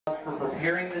for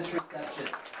preparing this reception.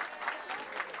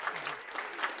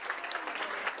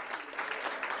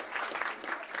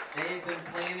 They've been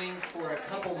planning for a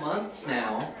couple months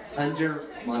now, under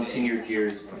Monsignor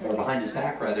Gier's, or behind his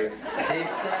back rather. They've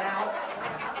set out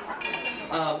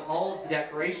all of the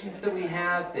decorations that we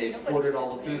have. They've ordered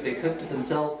all the food. They cooked it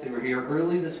themselves. They were here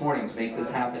early this morning to make this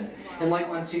happen. And like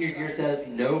Monsignor Gier says,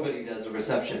 nobody does a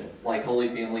reception like Holy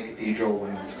Family Cathedral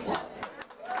Women's Club.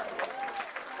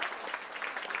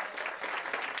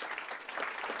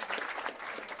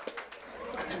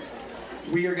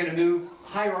 We are going to move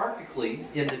hierarchically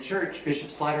in the church. Bishop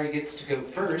Slattery gets to go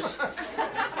first,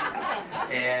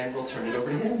 and we'll turn it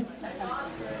over to him.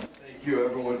 Thank you,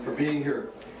 everyone, for being here.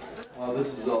 This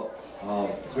is a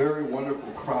very wonderful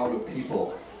crowd of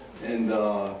people, and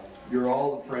you're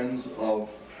all the friends of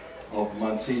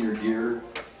Monsignor Gier,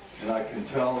 and I can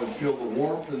tell and feel the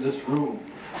warmth in this room.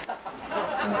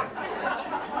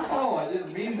 Oh, I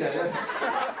didn't mean that.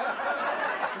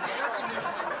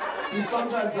 See,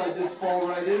 sometimes I just fall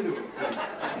right into it.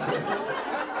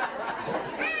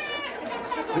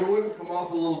 It would have come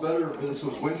off a little better if this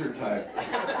was winter time.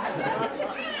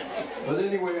 But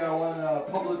anyway, I want to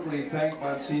publicly thank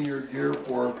Monsignor Gier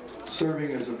for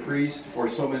serving as a priest for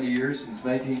so many years, since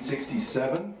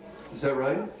 1967. Is that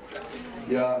right?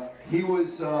 Yeah, he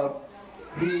was,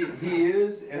 he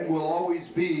is and will always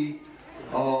be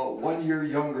 1 year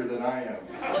younger than I am.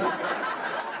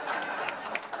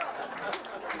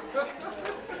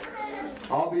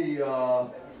 I'll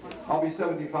be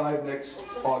 75 next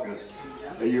August,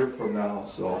 a year from now.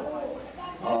 So,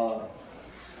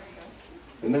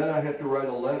 and then I have to write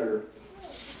a letter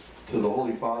to the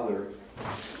Holy Father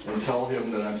and tell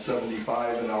him that I'm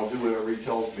 75 and I'll do whatever he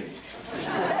tells me.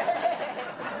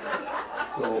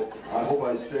 So I hope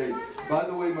I stay. By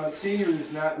the way, Monsignor is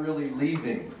not really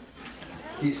leaving.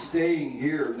 He's staying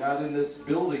here, not in this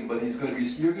building, but he's going to be.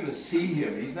 You're going to see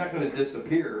him. He's not going to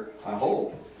disappear. I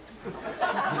hope.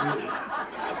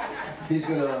 He's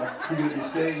gonna be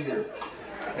staying here,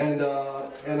 and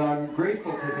I'm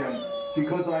grateful to him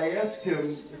because I asked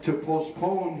him to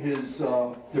postpone his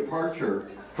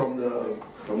departure from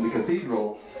the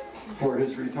cathedral for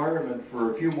his retirement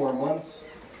for a few more months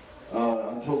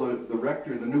until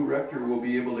the new rector will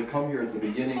be able to come here at the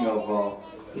beginning of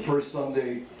the first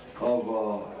Sunday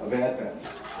of Advent.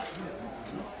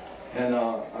 And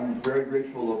I'm very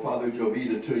grateful to Father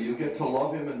Jovita too. You get to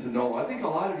love him and to know. I think a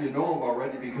lot of you know him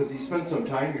already because he spent some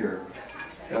time here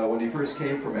when he first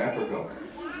came from Africa.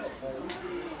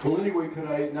 Well, anyway, could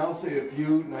I now say a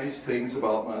few nice things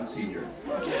about Monsignor?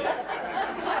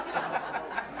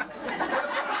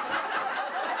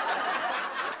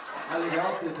 I think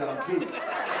I'll sit down too.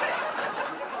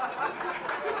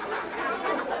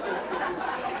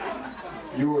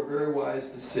 You were very wise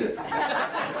to sit.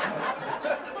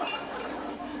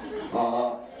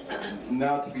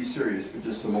 Now to be serious for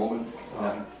just a moment.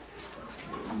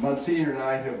 Monsignor and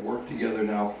I have worked together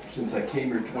now since I came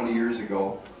here 20 years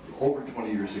ago, over 20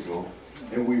 years ago,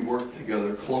 and we've worked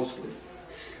together closely.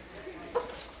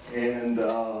 And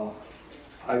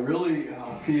I really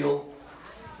feel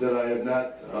that I have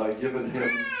not given him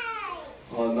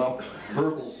enough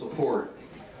verbal support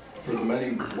for the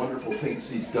many wonderful things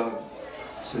he's done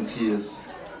since he has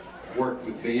worked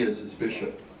with me as his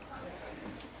bishop.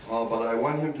 But I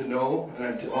want him to know, and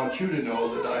I want you to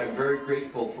know, that I am very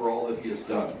grateful for all that he has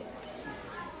done.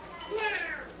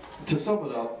 To sum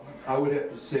it up, I would have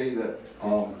to say that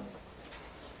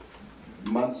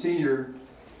Monsignor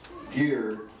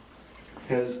Gier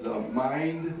has the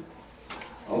mind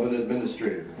of an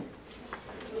administrator.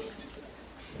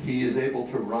 He is able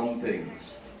to run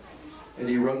things, and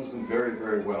he runs them very,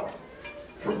 very well.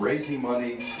 From raising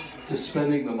money to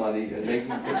spending the money and making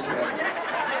things happen.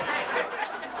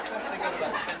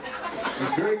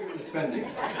 He's very good at spending.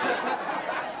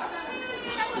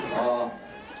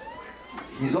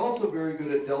 He's also very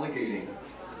good at delegating,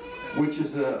 which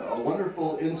is a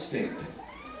wonderful instinct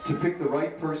to pick the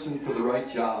right person for the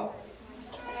right job.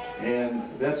 And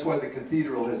that's why the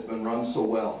cathedral has been run so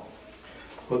well.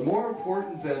 But more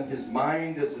important than his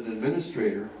mind as an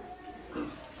administrator,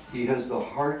 he has the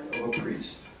heart of a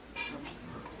priest.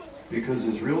 Because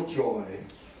his real joy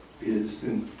is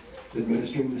in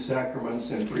administering the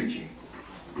sacraments and preaching.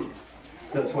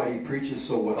 That's why he preaches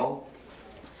so well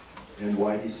and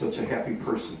why he's such a happy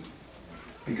person.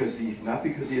 Because not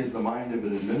because he has the mind of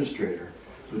an administrator,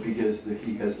 but because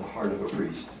he has the heart of a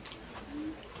priest.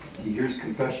 He hears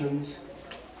confessions,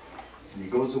 and he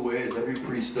goes away, as every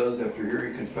priest does after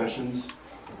hearing confessions,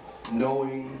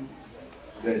 knowing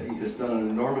that he has done an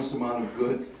enormous amount of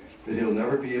good that he'll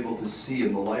never be able to see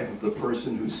in the life of the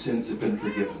person whose sins have been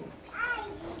forgiven.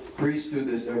 Priests do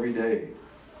this every day.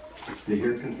 They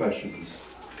hear confessions.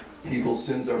 People's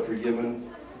sins are forgiven,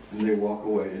 and they walk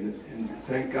away. And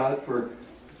thank God for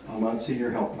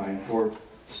Monsignor Helpine for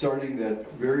starting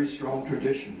that very strong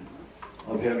tradition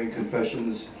of having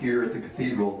confessions here at the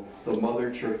Cathedral, the mother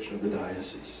church of the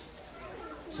diocese.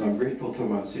 So I'm grateful to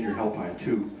Monsignor Helpine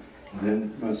too. And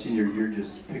then Monsignor Gier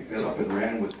just picked that up and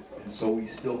ran with it. And so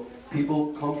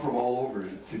people come from all over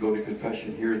to go to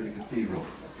confession here at the Cathedral.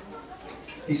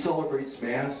 He celebrates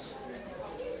Mass,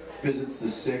 visits the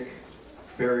sick,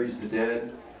 buries the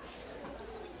dead,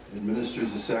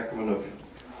 administers the sacrament of,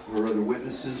 or other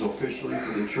witnesses officially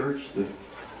for the church, the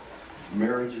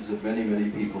marriages of many, many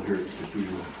people here at the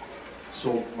Cathedral.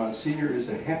 So Monsignor is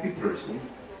a happy person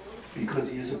because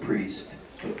he is a priest.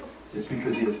 It's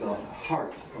because he has the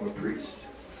heart of a priest,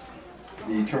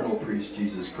 the eternal priest,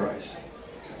 Jesus Christ.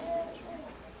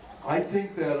 I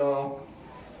think that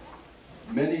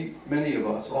many of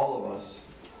us, all of us,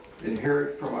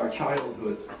 inherit from our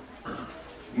childhood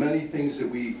many things that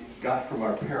we got from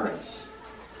our parents.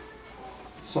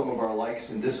 Some of our likes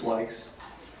and dislikes.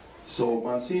 So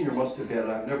Monsignor must have had,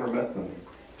 I've never met them,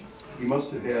 he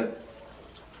must have had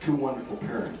two wonderful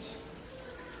parents.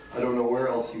 I don't know where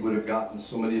else he would have gotten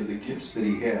so many of the gifts that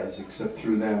he has except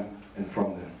through them and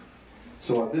from them.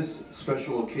 So on this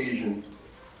special occasion,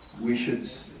 we should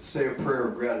say a prayer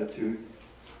of gratitude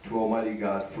to Almighty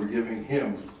God for giving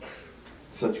him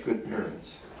such good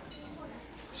parents.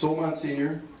 So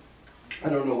Monsignor, I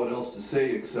don't know what else to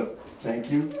say except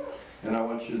thank you, and I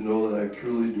want you to know that I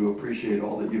truly do appreciate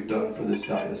all that you've done for this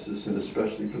diocese and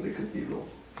especially for the Cathedral.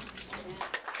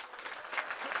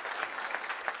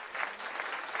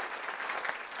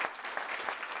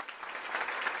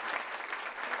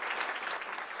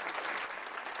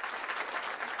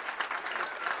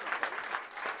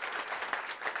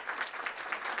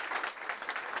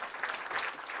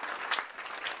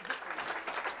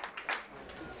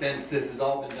 Since this has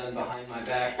all been done behind my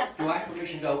back, do I have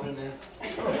permission to open this?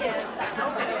 Yes.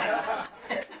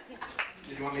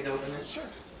 Did you want me to open it? Sure.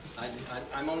 I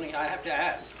have to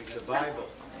ask because The Bible.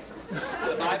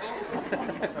 the Bible,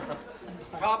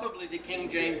 probably the King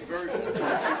James version.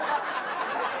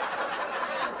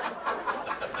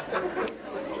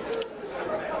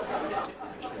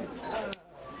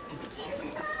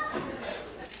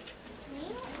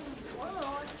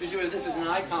 This is an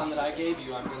icon that I gave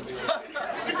you. I'm going to be. No,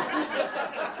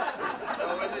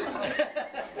 it isn't.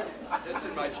 It's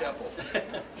in my chapel.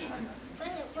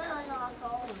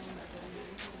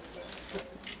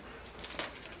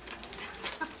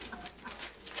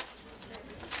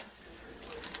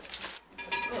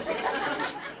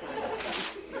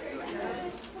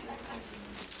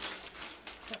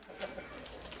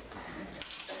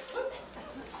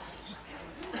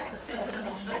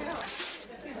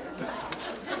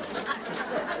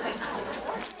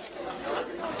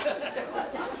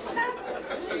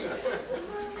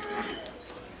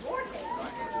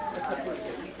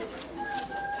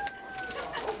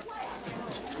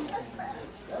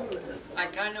 I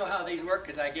kind of know how these work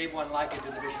because I gave one like it to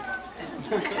the bishop once.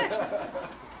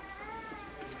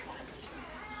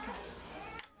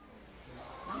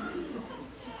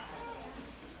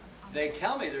 They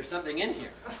tell me there's something in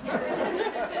here.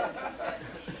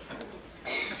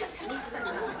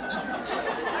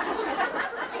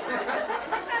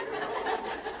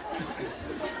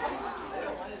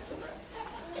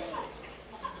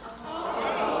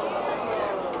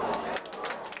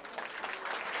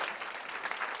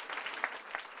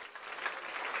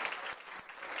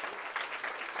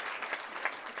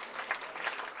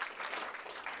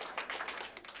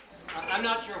 I'm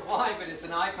not sure why, but it's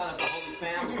an icon of the Holy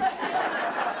Family.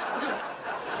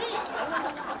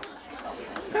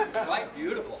 It's quite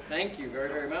beautiful. Thank you very,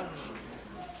 very much.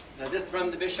 Now, is this from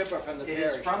the bishop or from the parish? It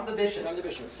is from the bishop. From the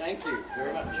bishop. Thank you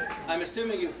very much. I'm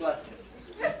assuming you've blessed it.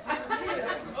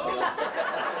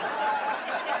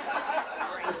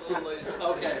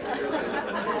 Okay.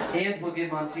 And we'll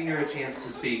give Monsignor a chance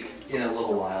to speak in a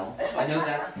little while. I know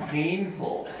that's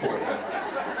painful for him.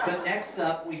 But next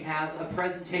up, we have a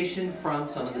presentation from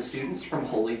some of the students from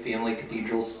Holy Family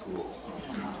Cathedral School.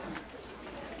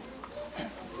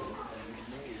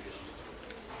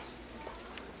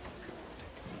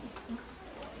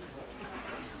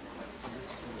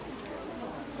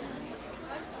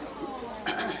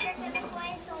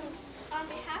 On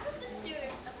behalf of the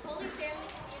students of Holy Family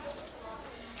Cathedral School,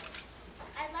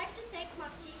 I'd like to thank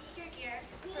Monsignor Gier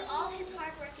for all his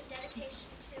hard work and dedication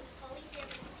to Holy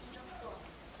Family Cathedral School.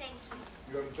 Thank you.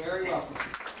 You're very welcome.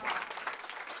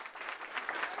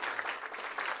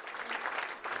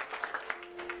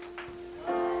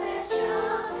 God has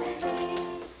chosen me,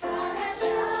 God has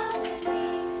chosen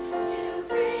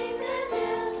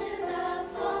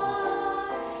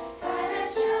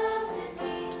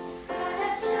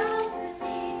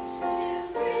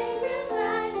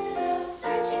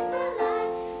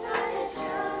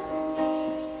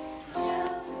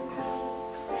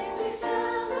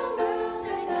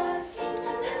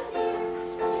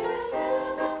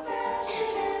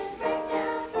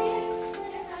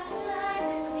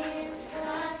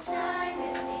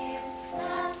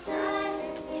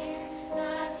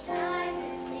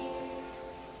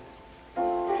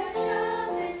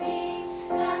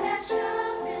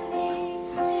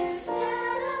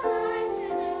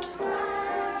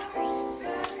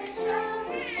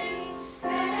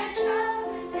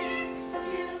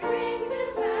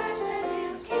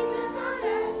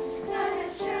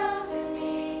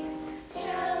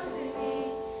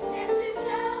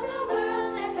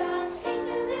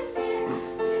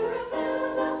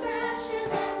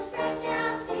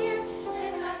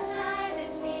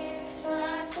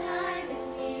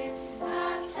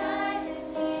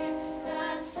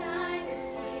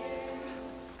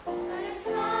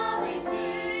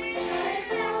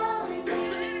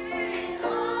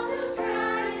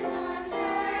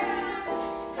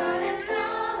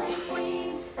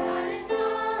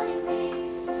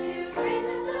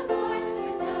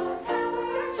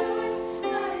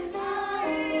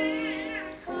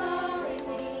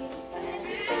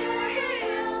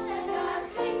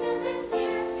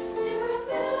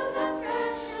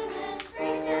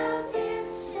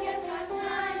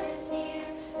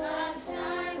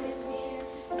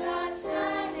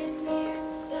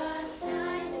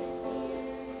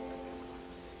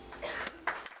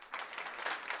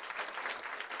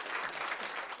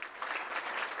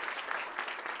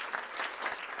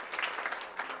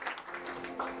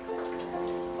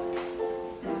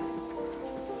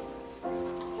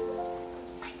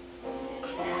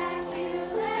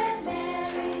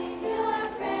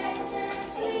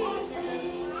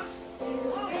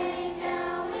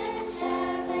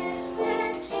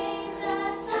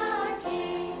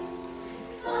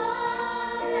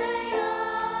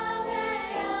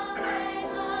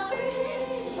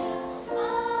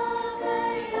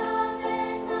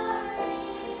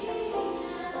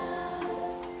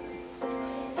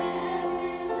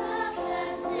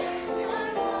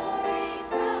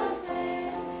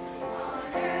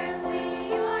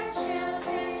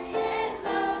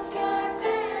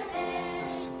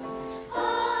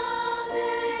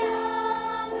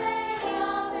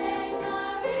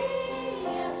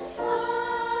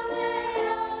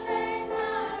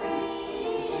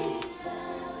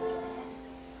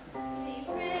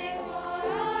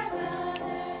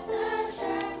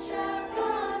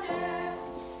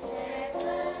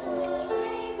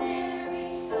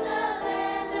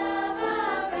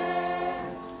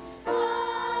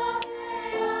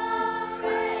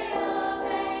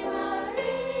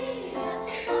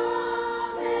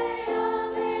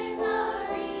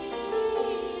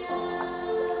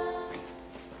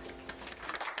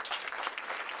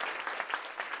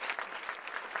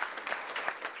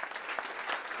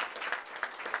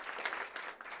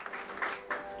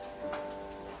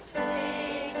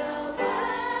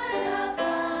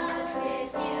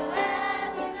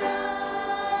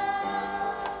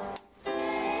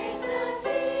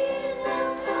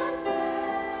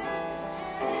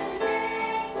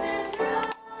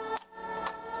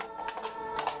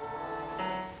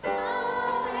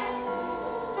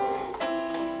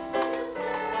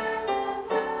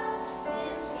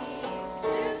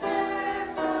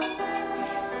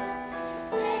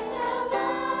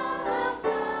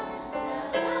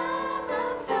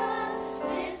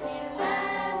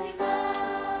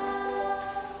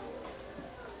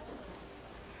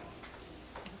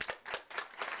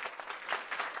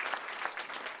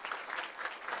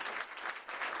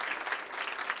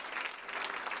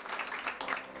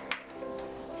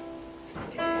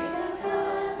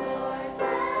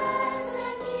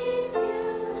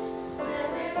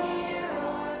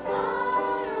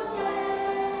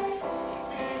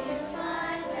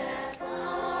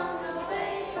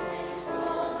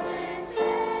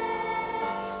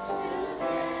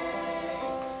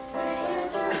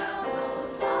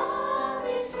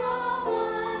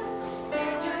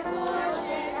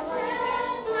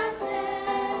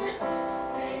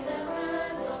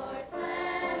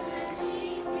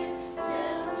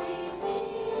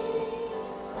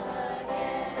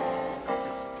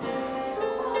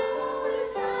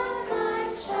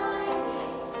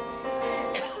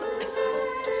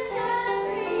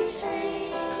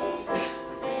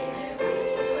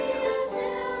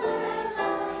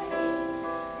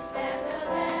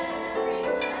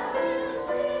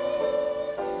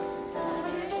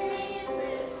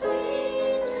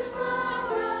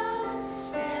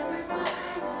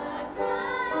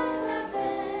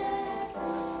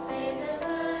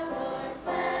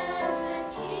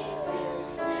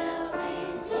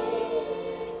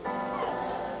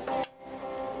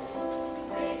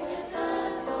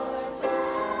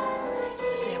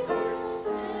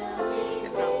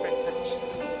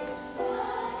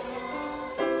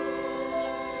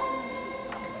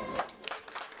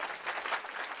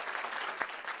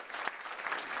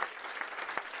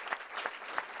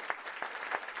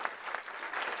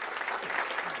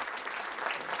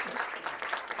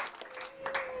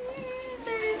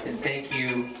Thank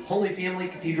you, Holy Family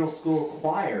Cathedral School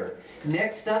Choir.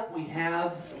 Next up, we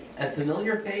have a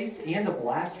familiar face and a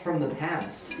blast from the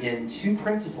past in two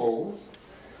principals,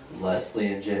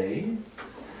 Leslie and Jay.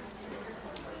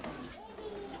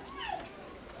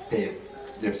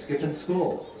 They're skipping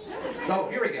school. Oh,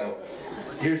 here we go.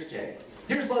 Here's Jay.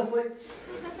 Here's Leslie.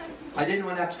 I didn't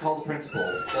want to have to call the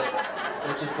principal, but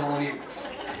let's just call him you.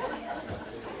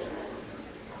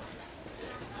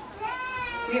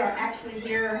 We are actually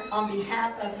here on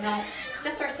behalf of not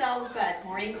just ourselves, but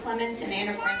Maureen Clemens and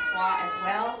Anna Francois as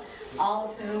well, all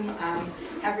of whom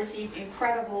have received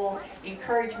incredible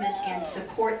encouragement and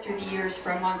support through the years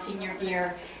from Monsignor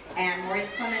Gier. And Maureen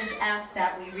Clemens asked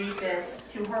that we read this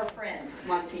to her friend,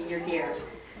 Monsignor Gier.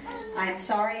 I am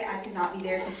sorry I could not be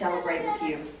there to celebrate with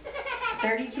you.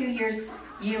 32 years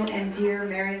you and dear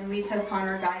Mary Louise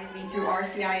O'Connor guided me through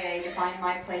RCIA to find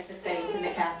my place of faith in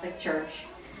the Catholic Church.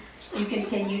 You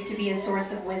continued to be a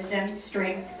source of wisdom,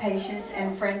 strength, patience,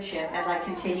 and friendship as I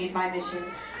continued my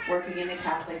mission working in the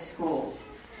Catholic schools.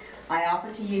 I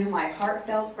offer to you my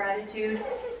heartfelt gratitude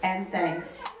and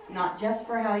thanks, not just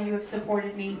for how you have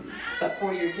supported me, but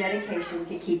for your dedication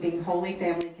to keeping Holy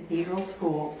Family Cathedral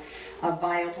School a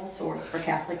viable source for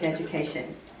Catholic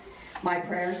education. My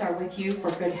prayers are with you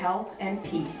for good health and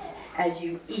peace as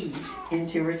you ease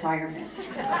into retirement.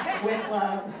 With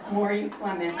love, Maureen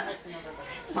Clemens.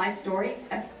 My story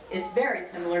is very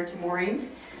similar to Maureen's.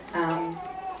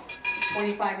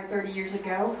 25 or 30 years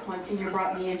ago, Monsignor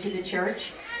brought me into the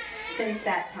church. Since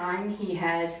that time, he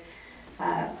has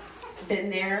been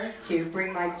there to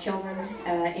bring my children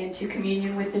into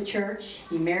communion with the church.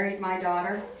 He married my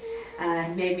daughter,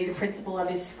 made me the principal of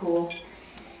his school.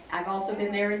 I've also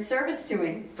been there in service to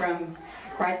him from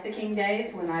Christ the King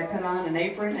days when I put on an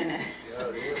apron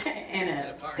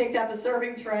and picked up a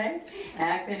serving tray.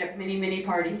 I've been at many, many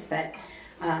parties, but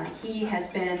he has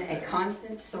been a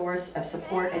constant source of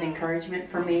support and encouragement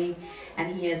for me,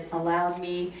 and he has allowed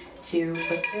me to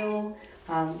fulfill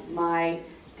my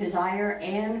desire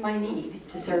and my need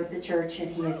to serve the church,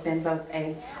 and he has been both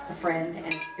a friend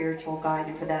and a spiritual guide,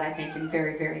 and for that I thank him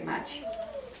very, very much.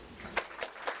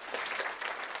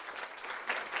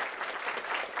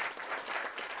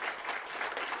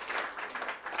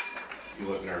 You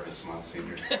look nervous,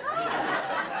 Monsignor.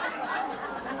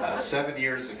 7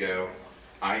 years ago,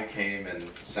 I came and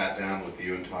sat down with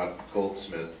you and Todd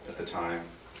Goldsmith at the time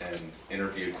and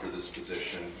interviewed for this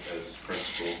position as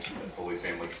principal at Holy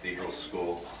Family Cathedral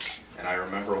School. And I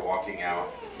remember walking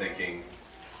out thinking,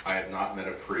 I have not met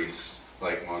a priest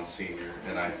like Monsignor,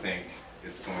 and I think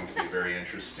it's going to be a very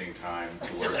interesting time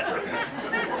to work for him.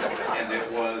 And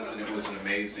it was an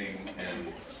amazing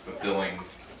and fulfilling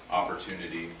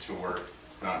opportunity to work,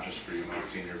 not just for you,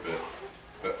 Monsignor,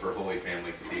 but for Holy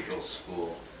Family Cathedral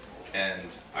School. And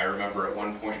I remember at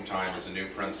one point in time as a new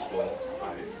principal,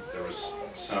 there was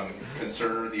some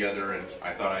concern or the other, and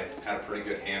I thought I had a pretty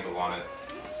good handle on it.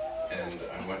 And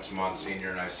I went to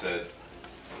Monsignor and I said,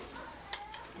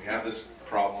 we have this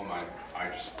problem, I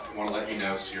just want to let you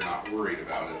know so you're not worried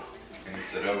about it. And he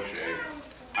said, oh Jay,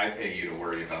 I pay you to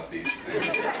worry about these things.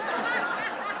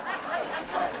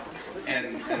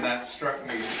 And that struck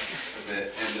me a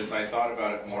bit, and as I thought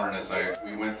about it more, and as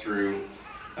we went through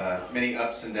many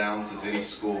ups and downs as any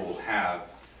school will have,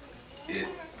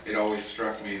 it always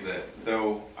struck me that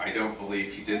though I don't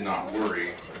believe he did not worry,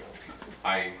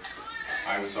 I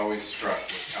was always struck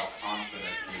with how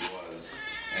confident he was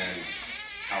and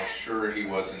how sure he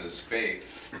was in his faith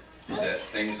that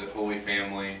things at Holy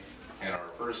Family and our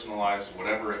personal lives,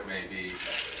 whatever it may be,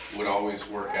 would always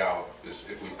work out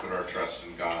if we put our trust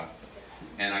in God.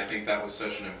 And I think that was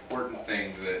such an important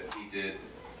thing that he did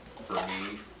for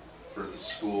me, for the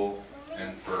school,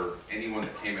 and for anyone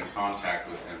that came in contact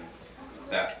with him.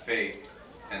 That faith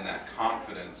and that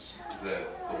confidence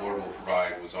that the Lord will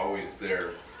provide was always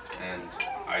there. And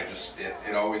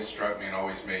it always struck me and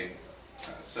always made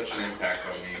such an impact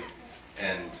on me.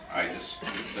 And I just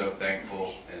was so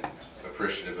thankful and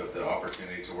appreciative of the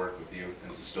opportunity to work with you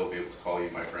and to still be able to call you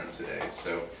my friend today.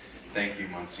 So thank you,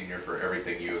 Monsignor, for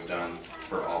everything you have done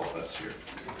for all of us here.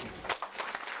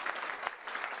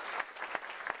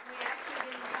 We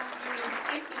actually didn't come to you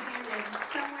empty-handed.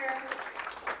 Somewhere,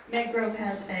 Meg Grove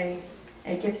has a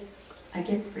gift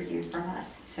for you from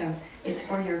us. So it's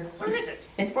for your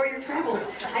It's for your travels.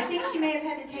 I think she may have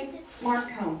had to take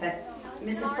Mark home, but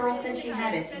Mrs. Pearl said she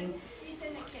had it. And,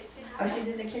 oh, she's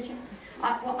in the kitchen?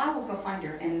 Well, I will go find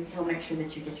her, and we'll make sure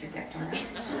that you get your gift, all right?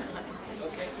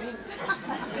 Okay, me.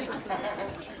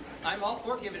 I'm all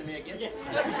for giving me a gift.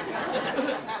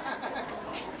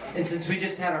 And since we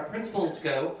just had our principals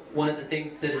go, one of the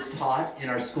things that is taught in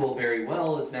our school very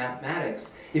well is mathematics.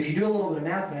 If you do a little bit of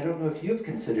math, and I don't know if you've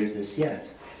considered this yet,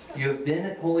 you have been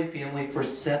at Holy Family for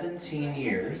 17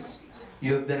 years.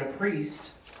 You have been a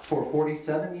priest for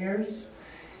 47 years.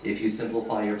 If you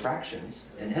simplify your fractions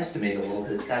and estimate a little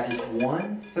bit, that is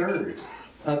 1/3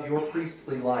 of your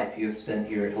priestly life you have spent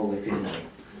here at Holy Family.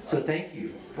 So thank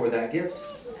you for that gift.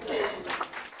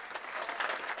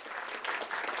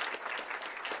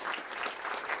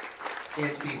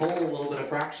 And to behold a little bit of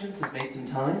fractions has made some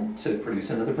time to produce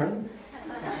another present.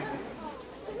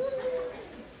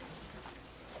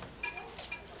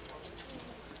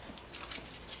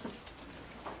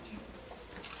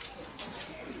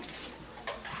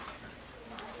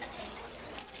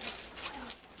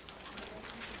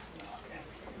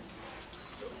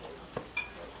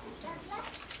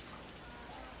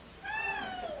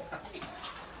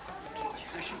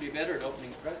 I should be better at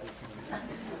opening presents.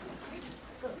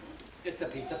 It's a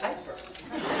piece of paper.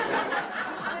 Oh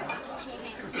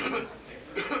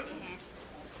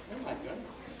my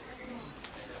goodness.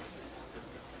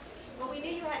 Well, we knew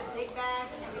you had a big bag,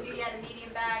 and we knew you had a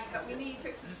medium bag, but we knew you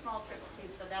took some small trips too,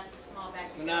 so that's a small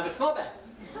bag. So now I have a small bag.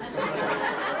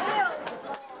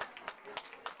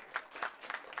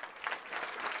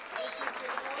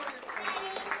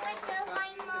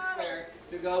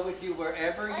 To go with you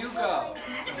wherever you go.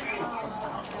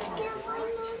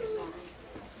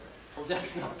 Well,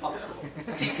 that's not possible.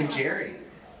 Deacon Jerry,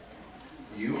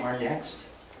 you are next.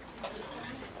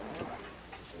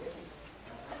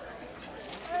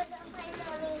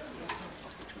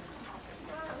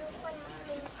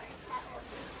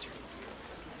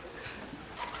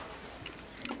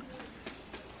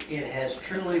 It has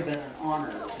truly been an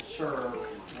honor to serve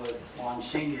with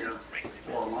Monsignor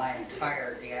for my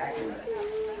entire diaconate.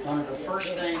 One of the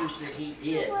first things that he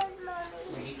did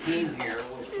when he came here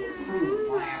was to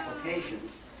approve my application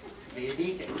to be a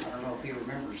deacon. I don't know if he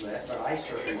remembers that, but I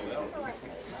certainly do.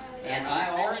 And I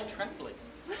also Trembling.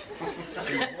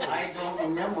 I don't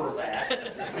remember that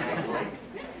exactly,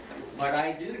 but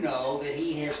I do know that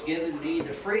he has given me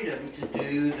the freedom to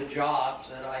do the jobs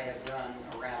that I have done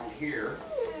around here.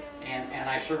 And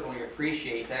I certainly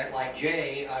appreciate that. Like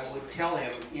Jay, I would tell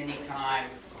him anytime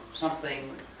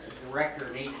something the rector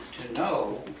needed to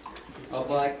know,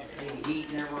 but he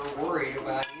never worried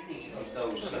about any of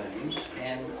those things.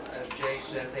 And as Jay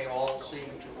said, they all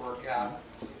seem to work out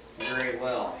very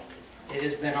well. It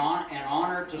has been an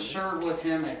honor to serve with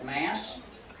him at Mass.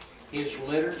 His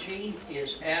liturgy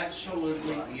is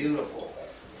absolutely beautiful,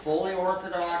 fully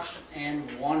Orthodox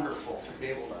and wonderful. To be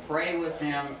able to pray with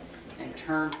him and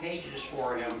turn pages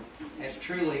for him has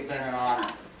truly been an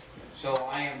honor. So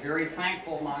I am very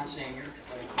thankful, Monsignor.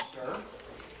 Thank you, sir.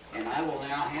 And I will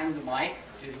now hand the mic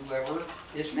to whoever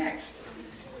is next.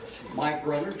 My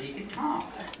brother, Deacon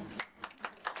Tom.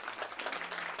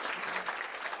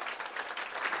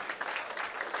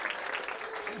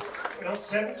 Well,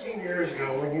 17 years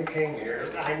ago when you came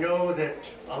here, I know that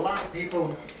a lot of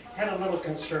people had a little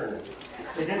concern.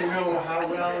 They didn't know how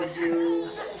well you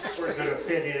were going to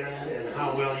fit in and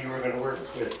how well you were going to work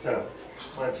with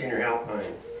Monsignor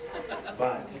Alpine.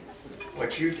 But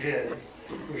what you did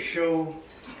was show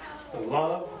the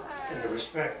love and the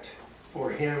respect for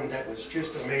him that was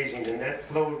just amazing, and that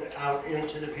flowed out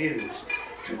into the pews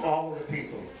to all the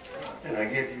people. And I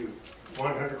give you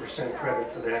 100%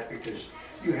 credit for that, because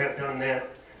you have done that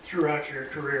throughout your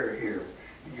career here.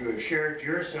 You have shared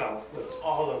yourself with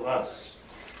all of us,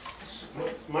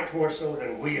 much more so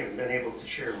than we have been able to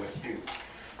share with you.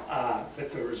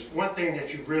 But there was one thing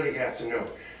that you really have to know.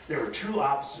 There were two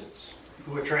opposites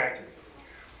who attracted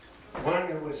you. One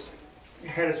who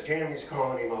had his jammies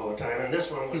calling him all the time, and this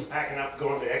one was packing up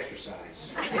going to exercise.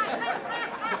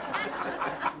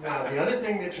 Now, the other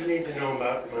thing that you need to know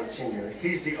about Monsignor,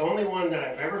 he's the only one that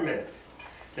I've ever met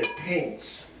that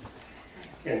paints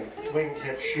in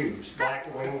wingtip shoes, black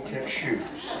wingtip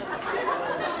shoes.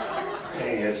 And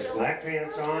he has black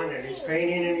pants on, and he's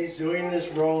painting, and he's doing this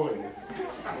rolling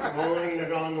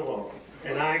it on the wall.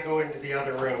 And I go into the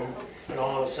other room, and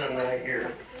all of a sudden I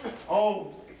hear,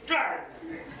 "Oh, darn!"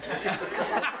 I'm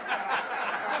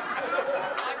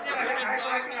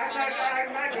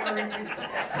not going to repeat that.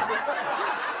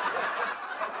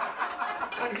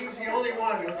 But he's the only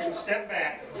one who can step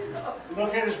back,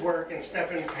 look at his work, and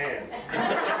step in the pan.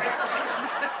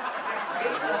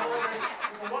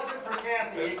 If it wasn't for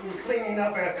Kathy, he'd be cleaning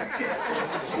up after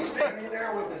he's standing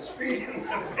there with his feet in the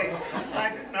thing.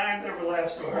 I've never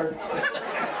laughed so hard.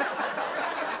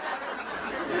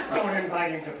 Don't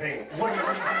invite him to paint. What are you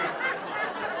going to do?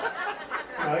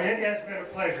 It has been a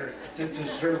pleasure to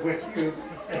serve with you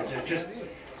and to just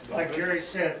Like Jerry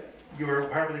said, you are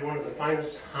probably one of the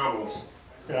finest homilists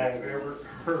that I have ever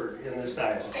heard in this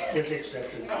diocese, with the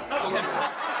exception.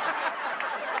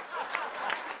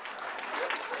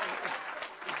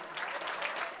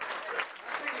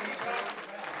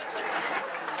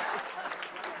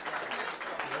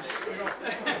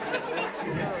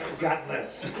 God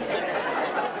bless.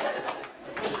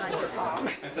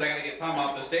 I said, I gotta get Tom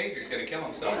off the stage or he's gonna kill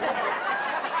himself.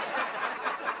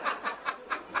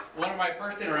 One of my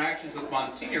first interactions with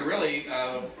Monsignor really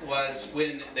was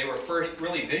when they were first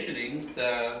really visioning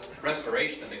the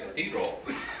restoration of the cathedral.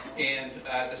 And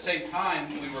at the same time,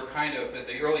 we were kind of at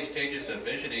the early stages of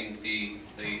visioning the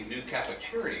new Catholic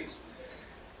Charities.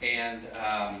 And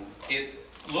it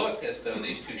looked as though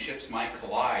these two ships might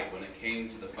collide when it came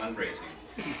to the fundraising.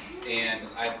 And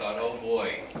I thought, oh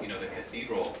boy, you know, the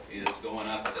cathedral is going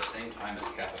up at the same time as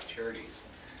Catholic Charities.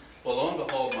 Well, lo and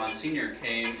behold, Monsignor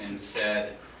came and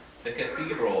said, the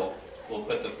cathedral will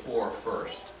put the poor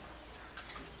first.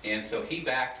 And so he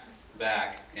backed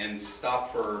back and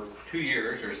stopped for 2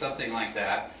 years or something like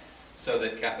that so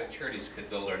that Catholic Charities could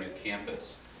build our new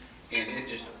campus. And it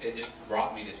just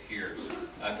brought me to tears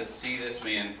to see this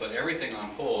man put everything on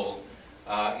hold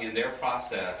in their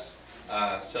process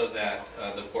so that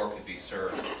the poor could be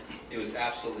served. It was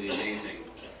absolutely amazing.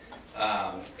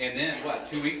 And then, what,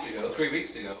 3 weeks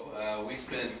ago, we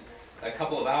spent a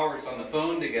couple of hours on the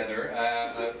phone together.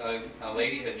 A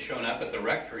lady had shown up at the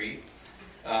rectory,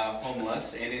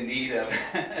 homeless and in need of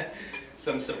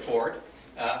some support,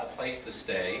 a place to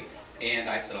stay. And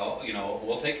I said, oh, you know,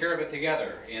 we'll take care of it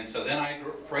together. And so then I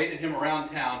paraded him around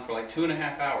town for like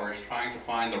 2.5 hours trying to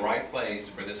find the right place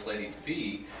for this lady to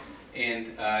be.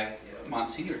 And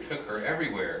Monsignor took her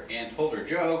everywhere and told her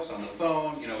jokes on the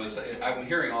phone. You know, I'm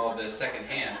hearing all of this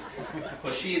secondhand.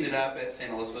 Well, she ended up at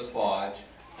St. Elizabeth's Lodge,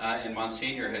 and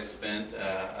Monsignor had spent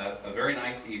a very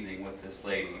nice evening with this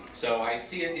lady. So I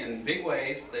see it in big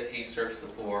ways that he serves the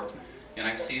poor, and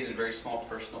I see it in very small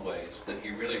personal ways that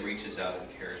he really reaches out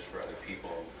and cares for other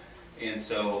people. And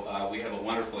so we have a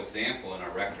wonderful example in our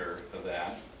rector of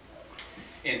that.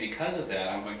 And because of that,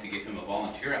 I'm going to give him a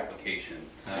volunteer application.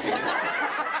 Because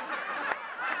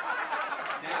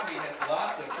now he has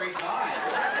lots of free time.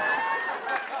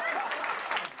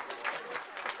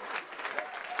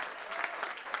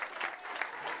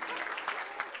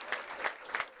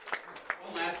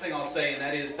 One last thing I'll say, and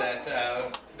that is that,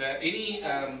 that any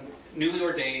newly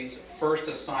ordaine's first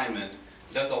assignment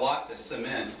does a lot to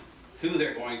cement who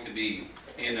they're going to be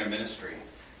in their ministry,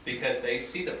 because they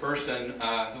see the person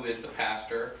who is the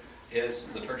pastor, his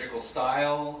liturgical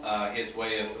style, his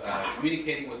way of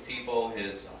communicating with people,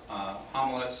 his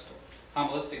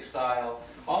homilistic style,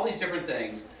 all these different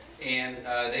things, and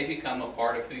they become a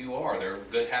part of who you are. They're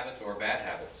good habits or bad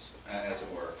habits, as it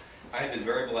were. I have been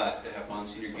very blessed to have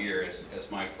Monsignor Gier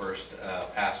as my first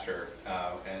pastor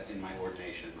in my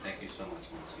ordination. Thank you so much,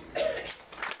 Monsignor.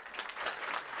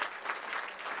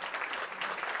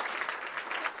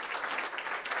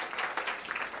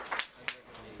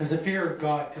 As the fear of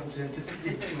God comes into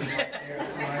me right there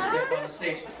when I step on the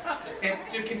stage. And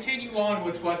to continue on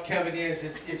with what Kevin is,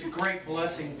 it's a great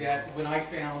blessing that when I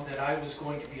found that I was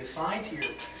going to be assigned here,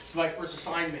 it's my first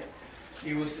assignment.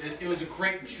 It was a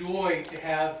great joy to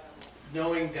have,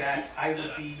 knowing that I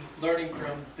would be learning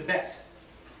from the best.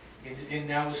 And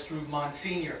that was through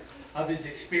Monsignor, of his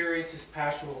experience, his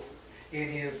pastoral, and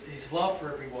his love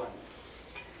for everyone.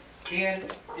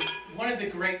 And one of the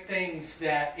great things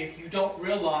that if you don't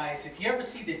realize, if you ever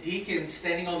see the deacons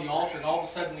standing on the altar and all of a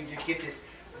sudden we just get this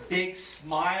big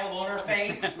smile on our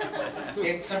face,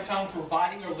 and sometimes we're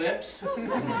biting our lips.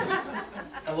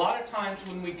 A lot of times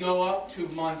when we go up to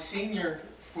Monsignor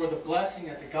for the blessing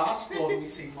at the gospel and we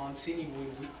say, Monsignor,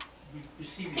 we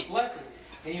receive your blessing,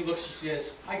 and he looks and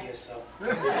says, I guess so.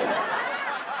 And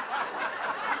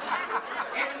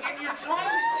you're trying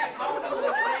to say, how will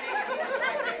it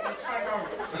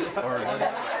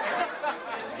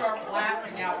just start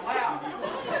laughing out loud.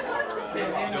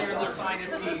 And then there's the sign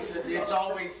of peace.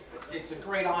 It's a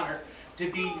great honor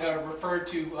to be referred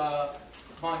to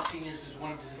Monsignor as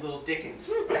one of his little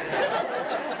Dickens.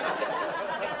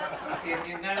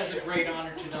 And that is a great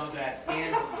honor to know that.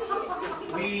 And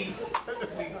we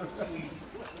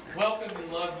welcome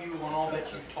and love you on all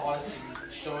that you've taught us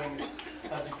and showing to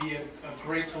be a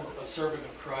grateful servant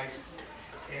of Christ.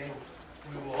 And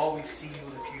we will always see you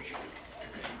in the future.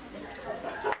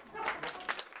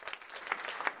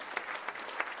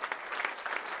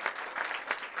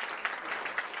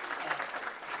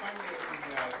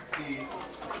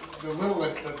 The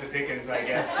littlest of the Dickens, I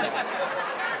guess.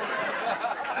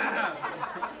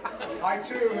 I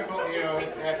too have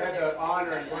had the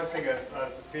honor and blessing of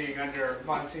being under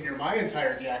Monsignor my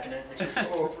entire diaconate, which is a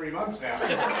little 3 months now.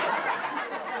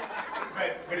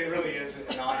 But it really is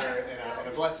an honor and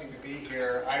a blessing to be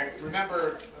here. I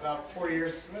remember about 4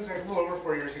 years, it was a little over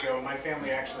 4 years ago, my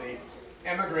family actually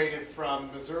emigrated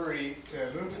from Missouri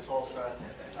to move to Tulsa.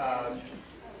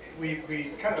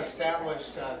 We kind of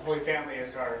established Holy Family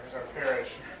as our parish,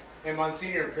 and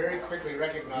Monsignor very quickly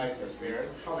recognized us there.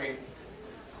 Probably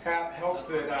helped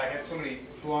that I had so many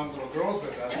blonde little girls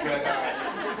with us, but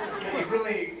he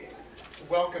really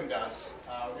welcomed us,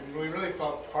 and we really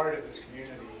felt part of this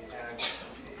community. And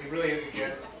it really is a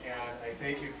gift, and I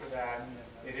thank you for that.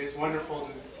 It is wonderful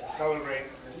to celebrate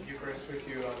the Eucharist with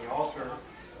you on the altar.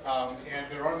 And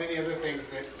there are many other things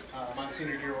that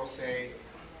Monsignor Gier will say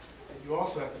that you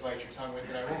also have to bite your tongue with,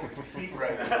 and I won't repeat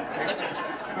right now.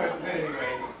 But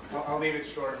anyway, I'll leave it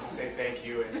short and say thank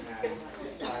you, and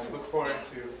I look forward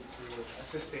to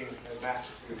assisting the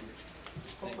Master student,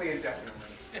 hopefully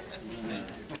indefinitely.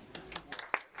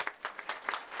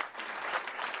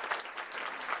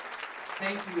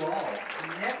 Thank you all.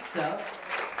 Next up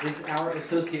is our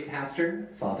Associate Pastor,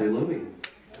 Father Louis.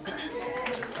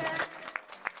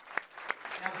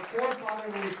 Now before Father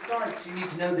Louis starts, you need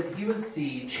to know that he was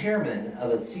the chairman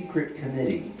of a secret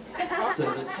committee.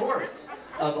 So the source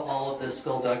of all of this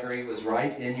skullduggery was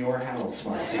right in your house,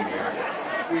 Monsignor.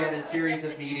 We had a series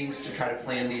of meetings to try to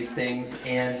plan these things,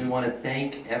 and we want to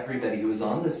thank everybody who was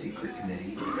on the secret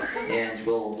committee. And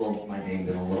we'll my name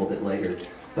them a little bit later.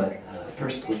 But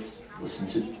first, let's listen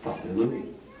to Father Louis.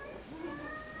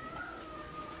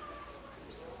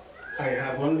 I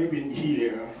have only been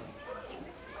here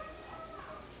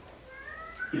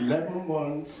 11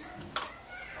 months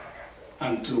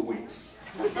and 2 weeks.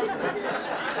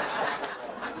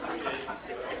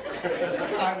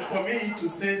 And for me to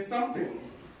say something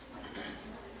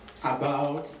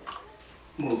about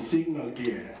Monsignor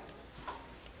Gier,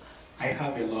 I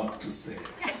have a lot to say.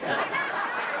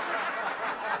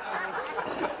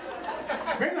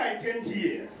 When I came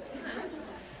here,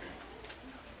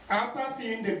 after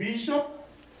seeing the bishop,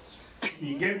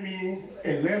 he gave me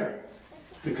a letter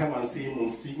to come and see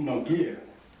Monsignor Gier.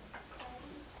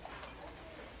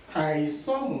 I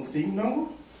saw Monsignor,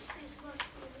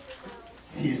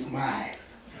 he smiled.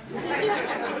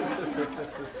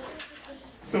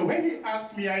 So when he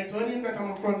asked me, I told him that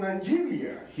I'm from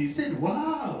Nigeria. He said,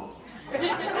 wow.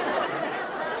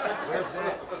 Where's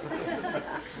that?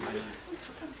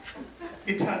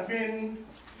 It has been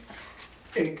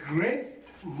a great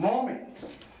moment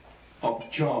of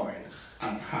joy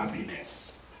and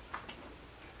happiness.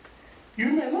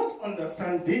 You may not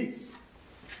understand this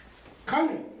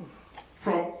coming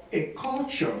from a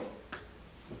culture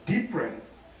different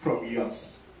from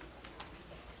yours.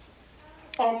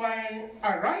 On my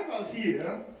arrival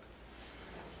here,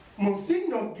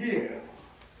 Monsignor Gier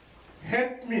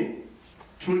helped me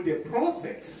through the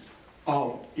process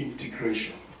of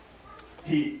integration.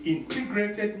 He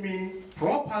integrated me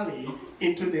properly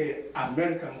into the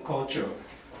American culture,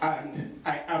 and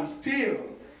I am still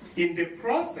in the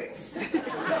process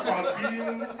of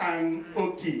being an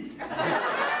Okie.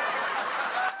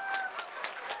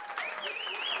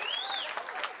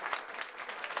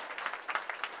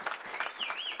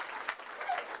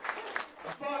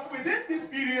 But within this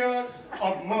period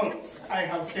of months I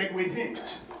have stayed with him,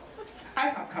 I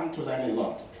have come to learn a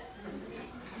lot.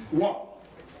 One,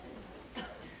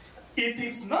 it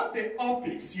is not the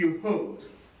office you hold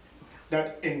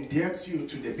that endears you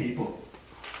to the people,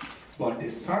 but the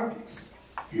service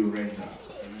you render.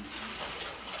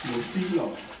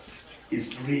 Monsignor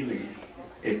is really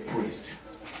a priest,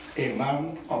 a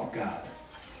man of God,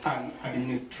 an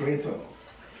administrator,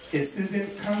 a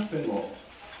seasoned counselor,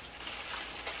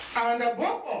 and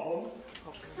above all,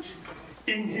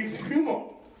 in his humor.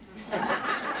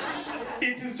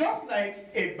 It is just like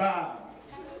a balm,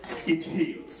 it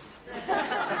heals.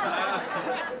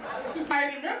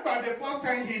 I remember the first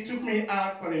time he took me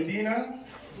out for a dinner.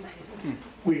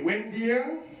 We went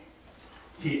there.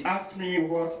 He asked me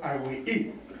what I will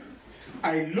eat.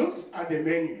 I looked at the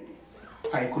menu.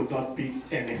 I could not pick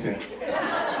anything.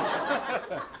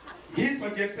 He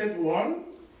suggested one.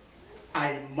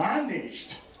 I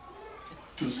managed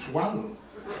to swallow.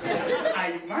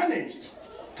 I managed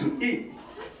to eat.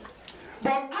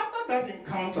 But after that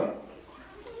encounter,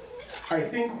 I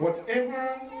think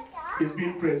whatever is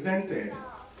being presented,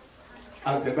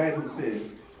 as the Bible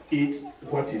says, eat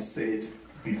what is said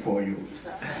before you.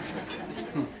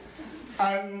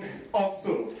 And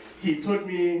also, he told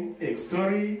me a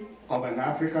story of an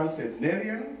African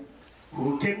seminarian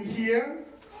who came here,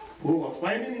 who was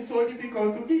finding it so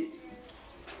difficult to eat.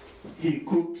 he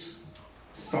cooked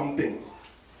something.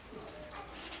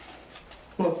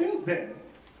 But since then,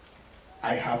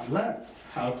 I have learned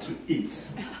how to eat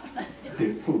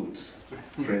the food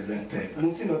presented.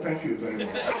 Monsignor, thank you very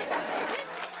much.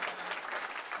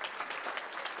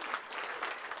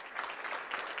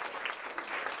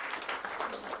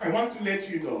 I want to let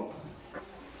you know,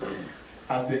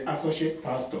 as the associate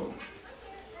pastor,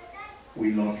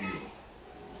 we love you.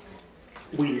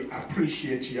 We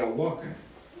appreciate your work.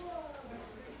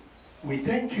 We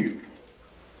thank you.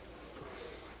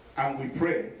 And we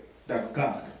pray that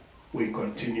God will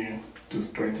continue to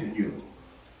strengthen you.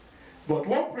 But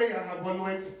one prayer I have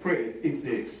always prayed is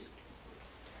this: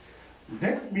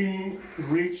 let me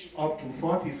reach up to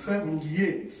 47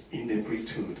 years in the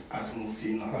priesthood as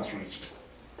Monsignor has reached.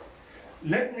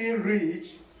 Let me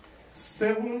reach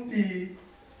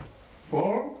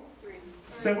 74,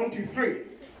 73,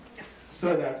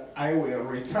 so that I will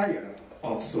retire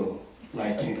also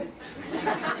like him. And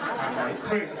I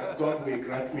pray that God will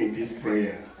grant me this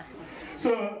prayer.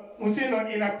 So, Monsignor,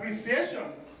 in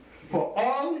appreciation for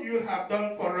all you have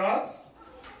done for us,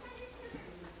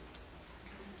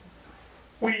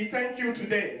 we thank you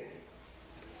today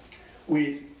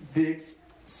with this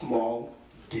small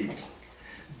gift.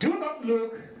 Do not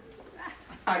look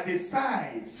at the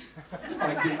size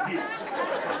of the gift,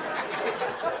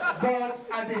 but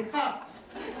at the heart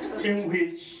in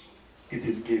which it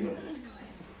is given.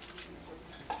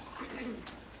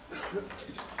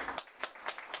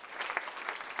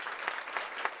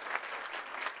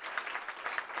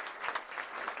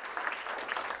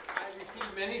 I've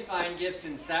received many fine gifts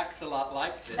in sacks a lot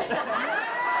like this.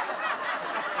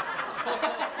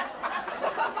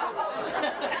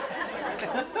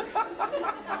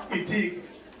 It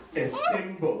is a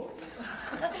symbol.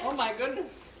 Oh my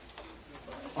goodness.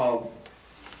 Of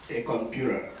a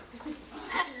computer.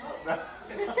 Does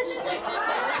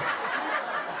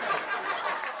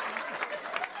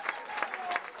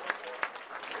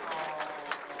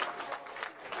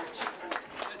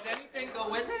anything go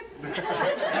with it?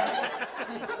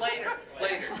 Later.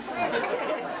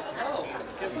 Oh.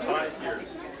 5 years.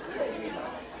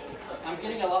 I'm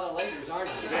getting a lot of laters,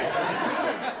 aren't I?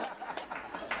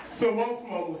 So once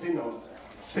more, Monsignor,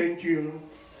 thank you,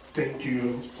 thank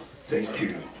you, thank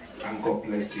you, and God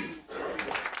bless you.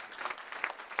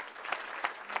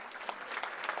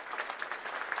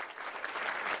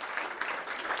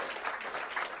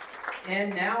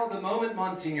 And now the moment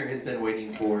Monsignor has been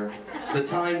waiting for, the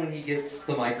time when he gets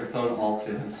the microphone all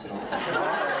to himself.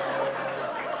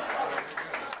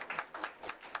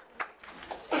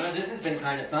 This has been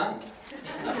kind of fun.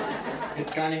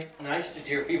 It's kind of nice to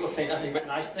hear people say nothing but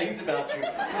nice things about you.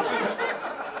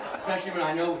 Especially when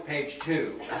I know page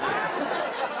 2.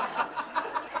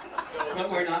 But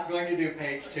we're not going to do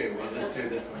page 2. We'll just do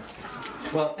this one.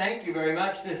 Well, thank you very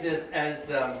much. This is, as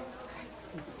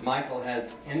Michael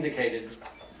has indicated,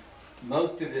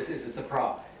 most of this is a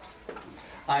surprise.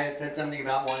 I had said something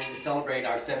about wanting to celebrate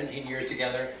our 17 years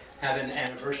together, have an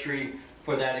anniversary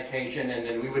for that occasion, and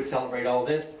then we would celebrate all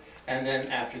this. And then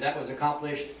after that was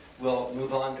accomplished, we'll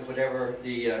move on to whatever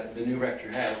the new rector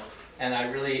has. And I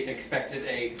really expected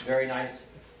a very nice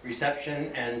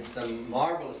reception and some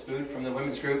marvelous food from the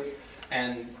women's group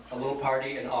and a little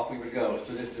party, and off we would go.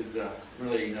 So this is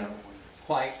really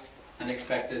quite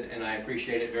unexpected, and I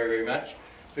appreciate it very, very much.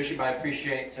 Bishop, I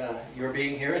appreciate your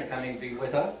being here and coming to be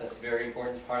with us. That's a very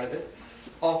important part of it.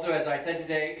 Also, as I said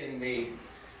today to be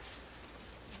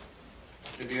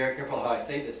very careful how I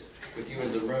say this with you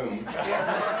in the room.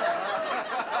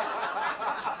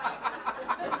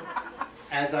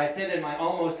 As I said in my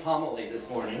almost homily this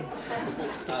morning,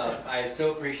 I so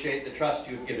appreciate the trust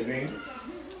you've given me.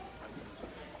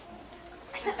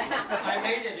 I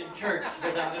made it in church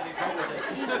without any trouble.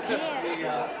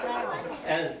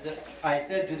 As I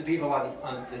said to the people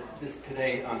on this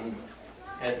today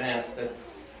at Mass, that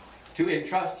to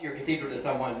entrust your cathedral to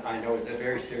someone I know is a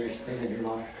very serious thing in your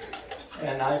life.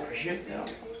 And I appreciate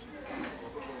that.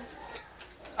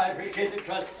 I appreciate the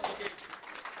trust.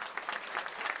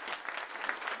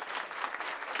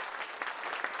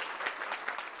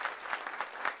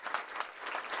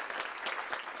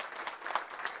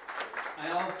 I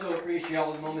also appreciate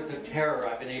all the moments of terror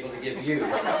I've been able to give you.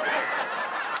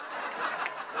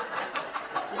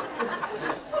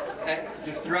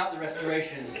 Throughout the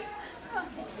restoration,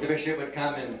 the bishop would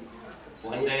come, and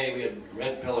one day we had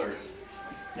red pillars.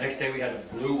 Next day we had a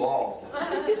blue wall.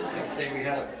 Next day we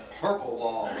had a purple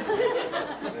wall.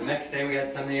 The next day we had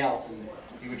something else. And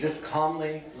he would just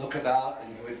calmly look about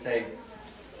and he would say,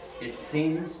 "It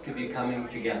seems to be coming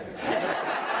together."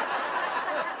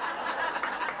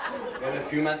 Then a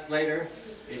few months later,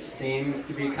 It seems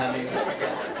to be coming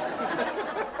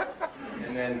together.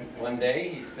 And then one day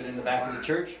he stood in the back of the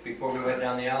church before we went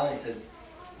down the aisle. He says,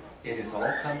 "It has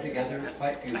all come together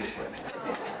quite beautifully."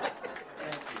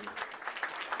 Thank you.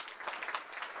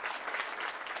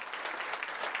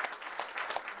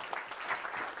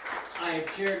 I have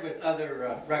shared with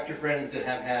other rector friends that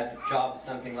have had jobs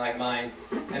something like mine,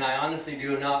 and I honestly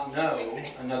do not know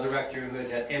another rector who has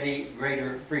had any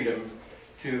greater freedom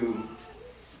to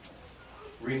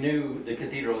renew the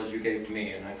cathedral as you gave to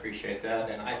me, and I appreciate that,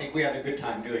 and I think we had a good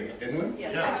time doing it, didn't we?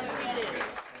 Yes.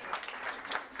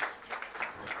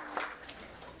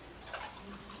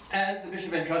 As the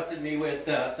bishop entrusted me with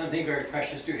something very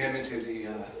precious to him and to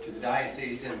the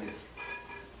diocese and the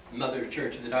mother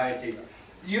church of the diocese,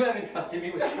 you have entrusted me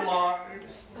with flowers,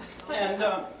 and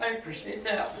I appreciate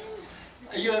that.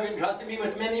 You have entrusted me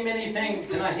with many, many things,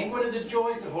 and I think one of the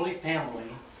joys of Holy Family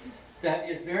that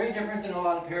is very different than a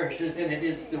lot of parishes, and it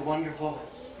is the wonderful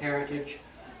heritage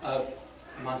of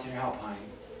Monsignor Alpine,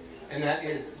 and that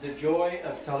is the joy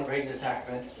of celebrating the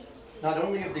sacrament, not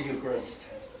only of the Eucharist,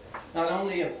 not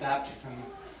only of baptism,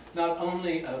 not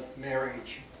only of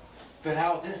marriage, but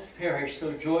how this parish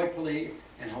so joyfully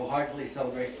and wholeheartedly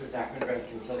celebrates the sacrament of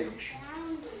reconciliation.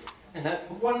 And that's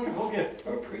a wonderful gift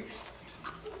for a priest.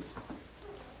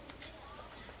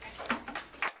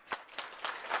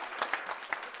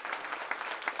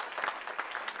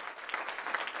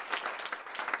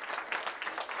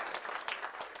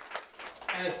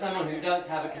 As someone who does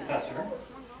have a confessor,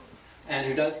 and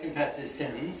who does confess his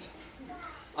sins,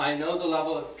 I know the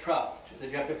level of trust that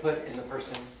you have to put in the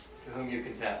person to whom you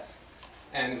confess.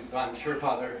 And I'm sure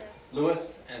Father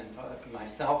Lewis and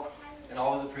myself and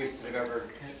all of the priests that have ever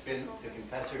been the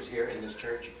confessors here in this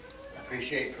church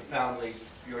appreciate profoundly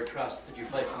your trust that you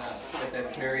place in us at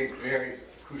that very, very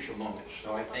crucial moment.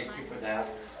 So I thank you for that,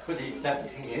 for these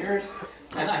 17 years.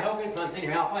 And I hope as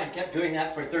Monsignor Alpine kept doing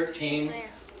that for 13,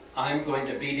 I'm going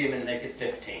to beat him and make it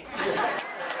 15.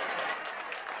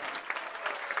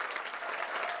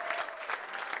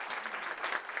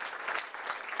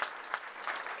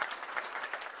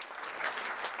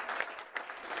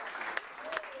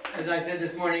 As I said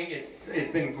this morning,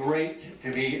 it's been great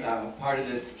to be part of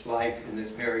this life in this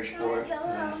parish for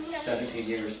 17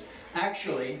 years.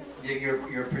 Actually,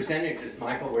 your percentages,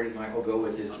 Michael, where did Michael go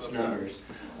with his numbers?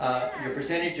 Your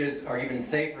percentages are even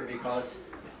safer because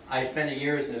I spent a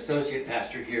year as an associate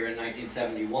pastor here in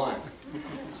 1971.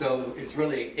 So it's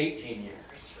really 18 years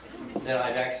that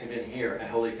I've actually been here at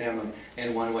Holy Family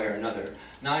in one way or another.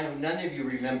 Now, I know none of you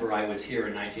remember I was here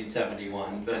in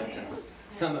 1971, but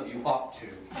some of you ought to.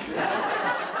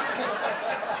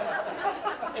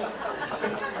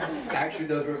 Actually,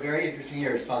 those were very interesting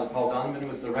years. Father Paul Donovan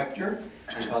was the rector,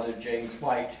 and Father James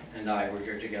White and I were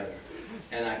here together.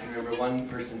 And I can remember one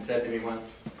person said to me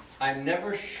once, "I'm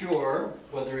never sure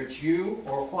whether it's you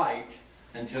or White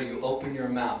until you open your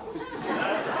mouth.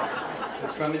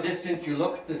 Because from a distance you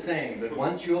look the same, but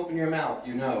once you open your mouth,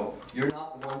 you know you're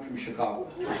not the one from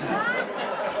Chicago."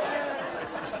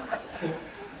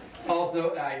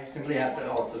 Also, I simply have to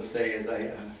also say, as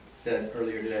I said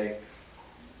earlier today,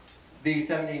 these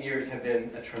 17 years have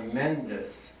been a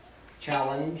tremendous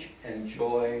challenge and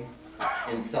joy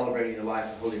in celebrating the life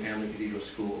of Holy Family Cathedral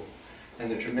School, and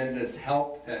the tremendous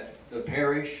help that the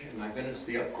parish, and my goodness,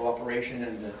 the cooperation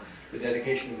and the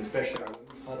dedication of especially our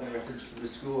Women's Club in reference to the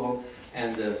school,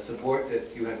 and the support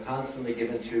that you have constantly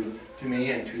given to me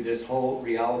and to this whole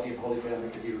reality of Holy Family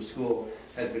Cathedral School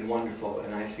has been wonderful.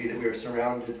 And I see that we are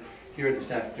surrounded here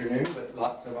this afternoon with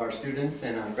lots of our students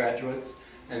and our graduates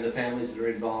and the families that are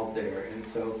involved there. And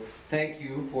so thank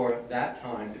you for that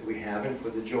time that we have and for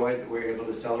the joy that we're able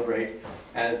to celebrate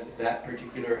as that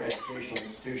particular educational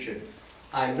institution.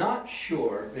 I'm not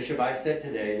sure, Bishop, I said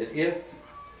today that if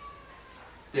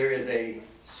there is a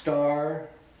star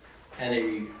and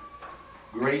a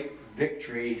great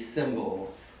victory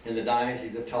symbol in the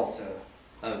Diocese of Tulsa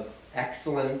of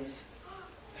excellence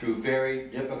through very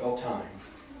difficult times,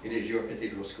 it is your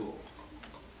cathedral school.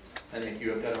 I think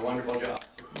you have done a wonderful job.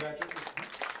 So congratulations.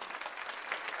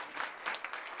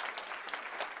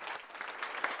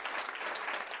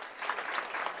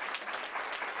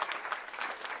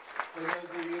 For those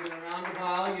of you that are around a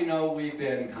while, you know we've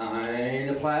been kind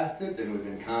of placid, then we've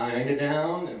been kind of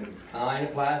down, then we've been kind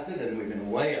of placid, and we've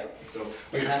been way up. So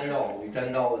we've had it all. We've done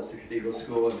it all as a cathedral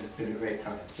school, and it's been a great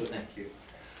time. So thank you.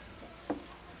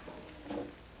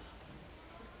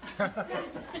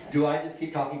 Do I just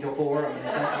keep talking till 4?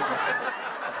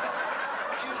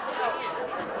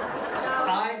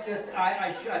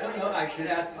 I don't know, I should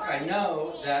ask this. I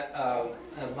know that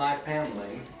my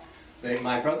family,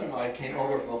 my brother-in-law came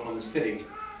over from Oklahoma City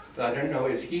But I don't know,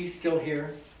 is he still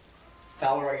here?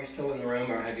 Fowler, are you still in the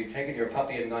room, or have you taken your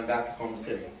puppy and gone back to Oklahoma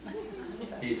City?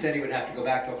 He said he would have to go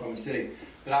back to Oklahoma City.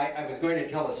 But I was going to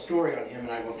tell a story on him,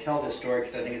 and I will tell this story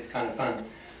because I think it's kind of fun.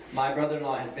 My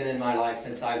brother-in-law has been in my life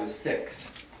since I was 6.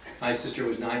 My sister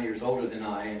was 9 years older than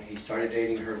I, and he started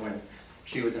dating her when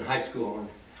she was in high school, and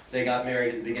they got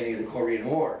married at the beginning of the Korean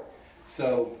War.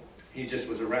 So he just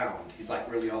was around. He's like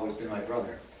really always been my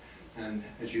brother. And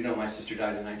as you know, my sister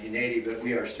died in 1980, but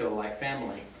we are still like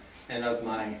family. And of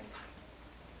my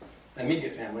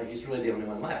immediate family, he's really the only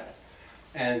one left.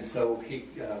 And so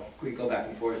we go back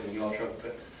and forth and you all trouble.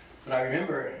 But I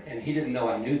remember, and he didn't know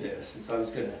I knew this, and so I was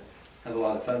going to have a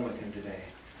lot of fun with him today.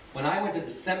 When I went to the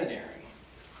seminary,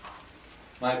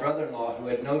 my brother-in-law, who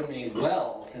had known me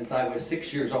well since I was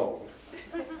 6 years old,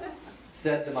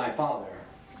 said to my father,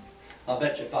 "I'll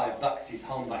bet you $5 he's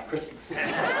home by Christmas."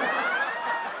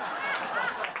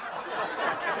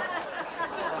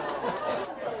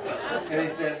 And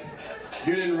he said,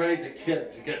 "You didn't raise a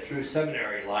kid to get through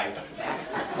seminary life."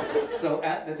 So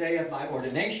at the day of my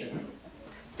ordination,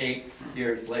 8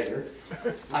 years later,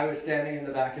 I was standing in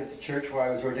the back of the church where I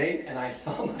was ordained, and I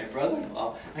saw my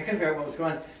brother-in-law. I couldn't figure out what was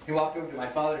going on. He walked over to my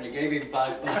father and he gave him $5.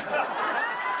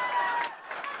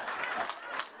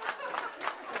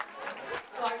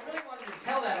 So I really wanted to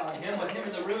tell that on him with him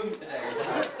in the room today.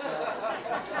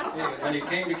 When he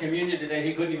came to communion today,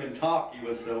 he couldn't even talk. He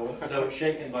was so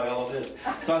shaken by all of this.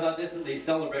 So I thought this at least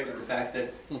celebrated the fact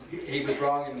that he was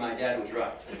wrong and my dad was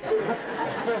right.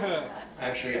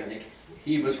 Actually, I think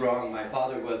he was wrong, my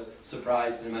father was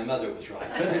surprised, and my mother was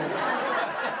right.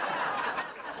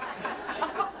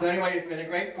 So anyway, it's been a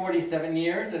great 47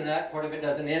 years, and that part of it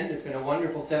doesn't end. It's been a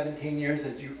wonderful 17 years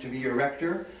to be your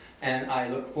rector, and I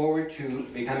look forward to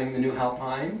becoming the new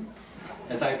Halpine.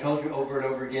 As I've told you over and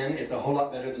over again, it's a whole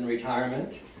lot better than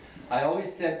retirement. I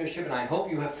always said, Bishop, and I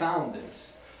hope you have found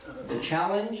this, the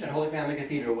challenge at Holy Family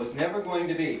Cathedral was never going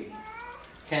to be,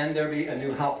 can there be a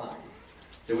new Halpine?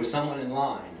 There was someone in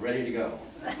line, ready to go.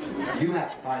 You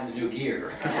have to find the new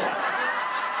Gier.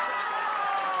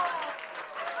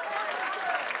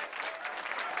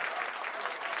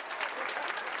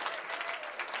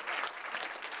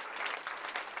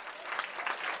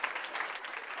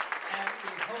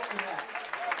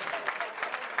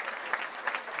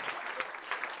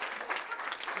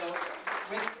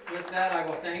 That, I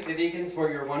will thank the deacons for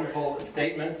your wonderful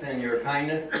statements and your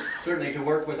kindness. Certainly to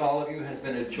work with all of you has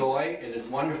been a joy. It is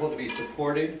wonderful to be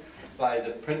supported by the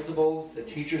principals, the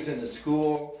teachers in the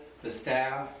school, the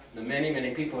staff, the many,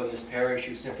 many people in this parish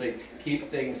who simply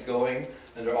keep things going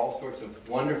under all sorts of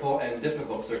wonderful and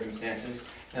difficult circumstances.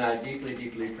 And I deeply,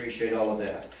 deeply appreciate all of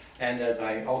that. And as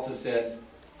I also said,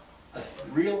 a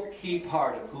real key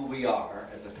part of who we are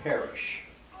as a parish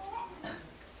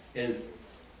is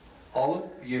all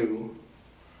of you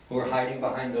who are hiding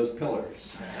behind those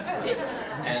pillars.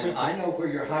 And I know where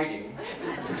you're hiding,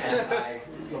 and I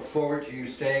look forward to you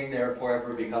staying there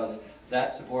forever because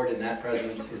that support and that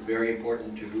presence is very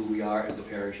important to who we are as a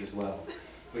parish as well.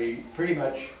 We pretty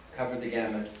much cover the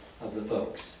gamut of the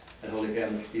folks at Holy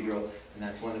Family Cathedral, and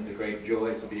that's one of the great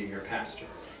joys of being your pastor,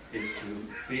 is to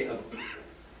be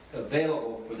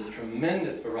available for the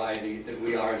tremendous variety that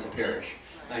we are as a parish.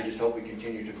 I just hope we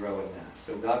continue to grow in that.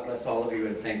 So God bless all of you,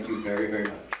 and thank you very, very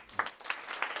much.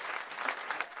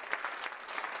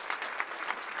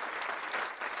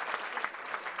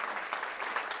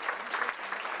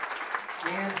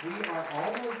 And we are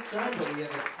almost done, but we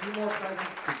have a few more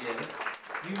presents to give.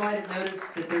 You might have noticed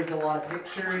that there's a lot of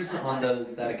pictures on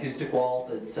that acoustic wall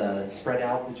that's spread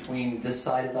out between this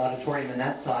side of the auditorium and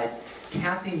that side.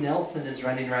 Kathy Nelson is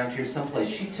running around here someplace.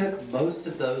 She took most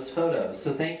of those photos.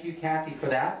 So thank you, Kathy, for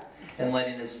that and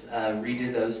letting us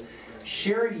redo those.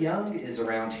 Sherry Young is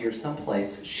around here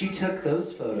someplace. She took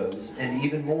those photos and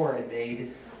even more and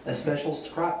made a special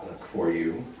scrapbook for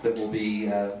you that will be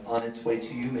on its way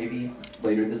to you maybe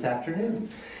later this afternoon.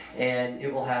 And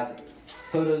it will have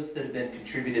photos that have been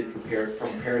contributed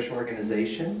from parish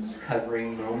organizations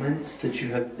covering moments that you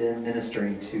have been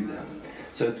ministering to them.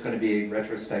 So it's going to be a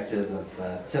retrospective of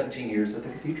 17 years at the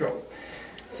cathedral.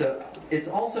 So it's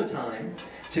also time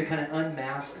to kind of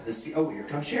unmask the... Oh, here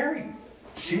comes Sherry.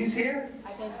 She's here.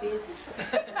 I've been busy.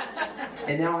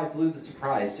 And now I blew the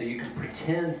surprise, so you can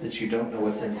pretend that you don't know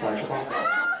what's inside the box.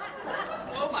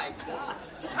 Oh my God.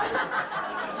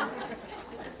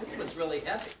 This one's really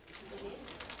heavy.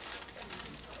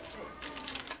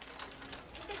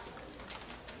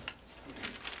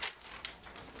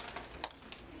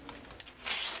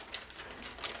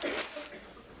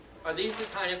 Are these the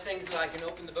kind of things that I can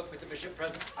open the book with the bishop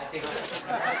present? I think so.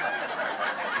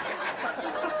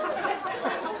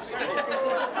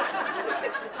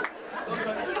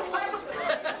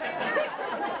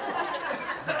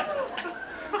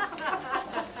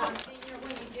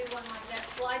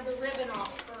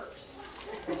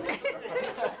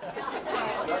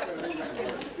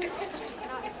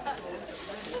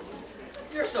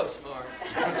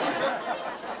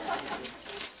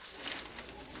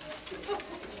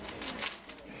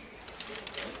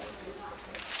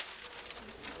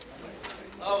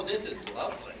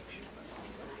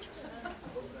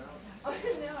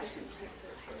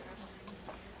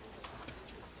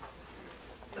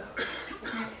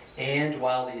 And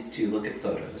while these two look at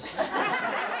photos.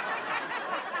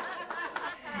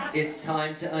 It's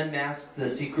time to unmask the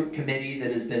secret committee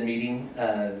that has been meeting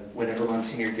whenever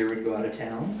Monsignor Gier would go out of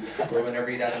town, or whenever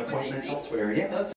he'd had an appointment elsewhere. Yeah, let's